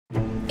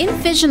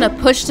Envision a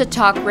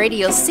push-to-talk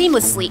radio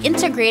seamlessly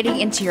integrating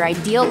into your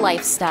ideal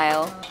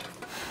lifestyle.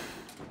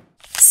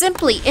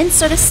 Simply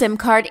insert a SIM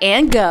card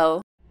and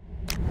go.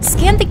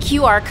 Scan the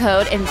QR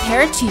code and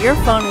pair it to your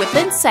phone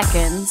within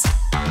seconds.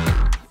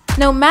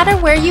 No matter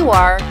where you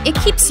are, it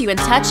keeps you in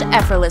touch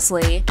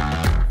effortlessly.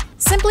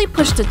 Simply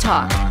push to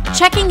talk,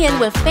 checking in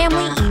with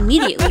family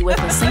immediately with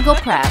a single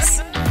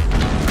press.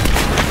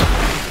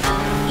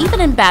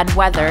 Even in bad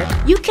weather,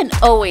 you can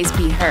always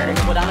be heard,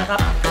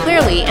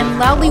 clearly and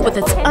loudly with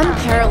its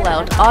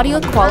unparalleled audio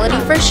quality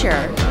for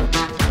sure.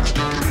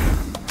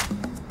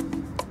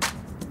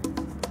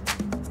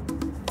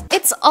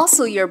 It's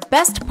also your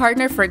best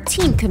partner for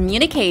team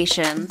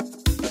communication.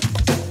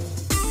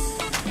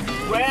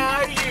 Where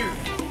are you?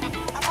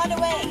 I'm on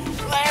the way.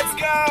 Let's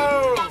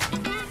go!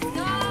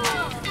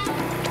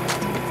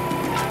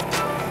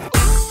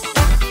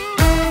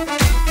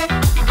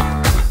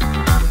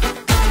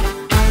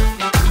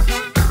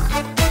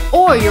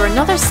 Or you're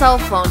another cell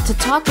phone to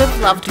talk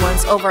with loved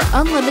ones over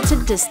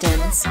unlimited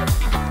distance.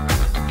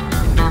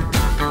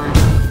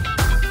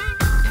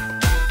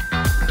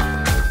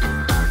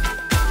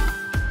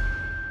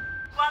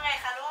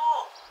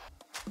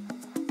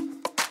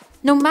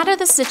 No matter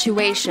the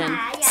situation,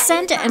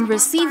 send and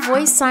receive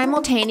voice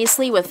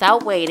simultaneously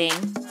without waiting.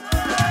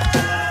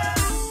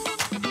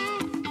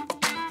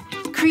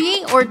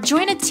 Create or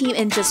join a team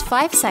in just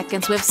 5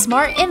 seconds with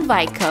smart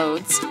invite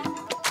codes.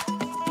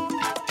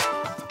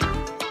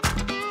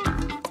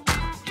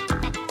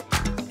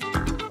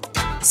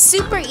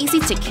 Super easy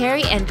to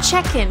carry and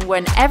check in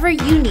whenever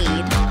you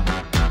need.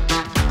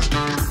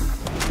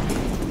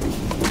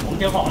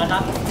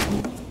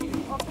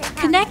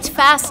 Connect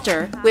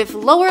faster with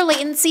lower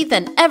latency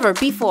than ever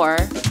before.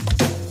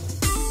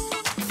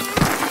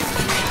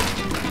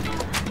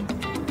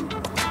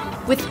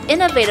 With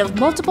innovative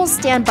multiple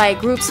standby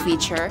groups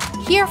feature,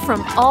 hear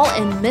from all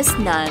and miss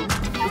none.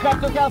 Look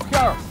out,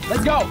 secure.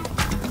 Let's go!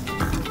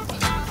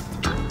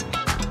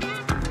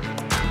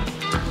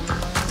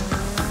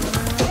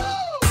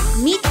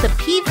 Meet the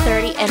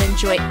P30 and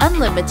enjoy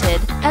unlimited,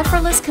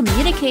 effortless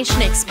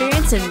communication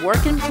experience in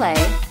work and play.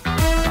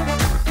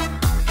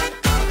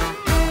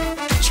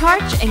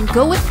 Charge and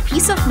go with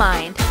peace of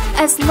mind,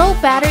 as low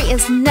battery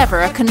is never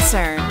a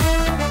concern.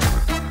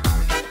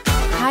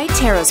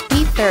 Hytera's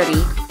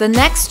P30, the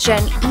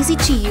next-gen,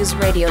 easy-to-use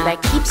radio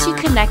that keeps you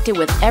connected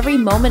with every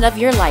moment of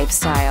your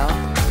lifestyle.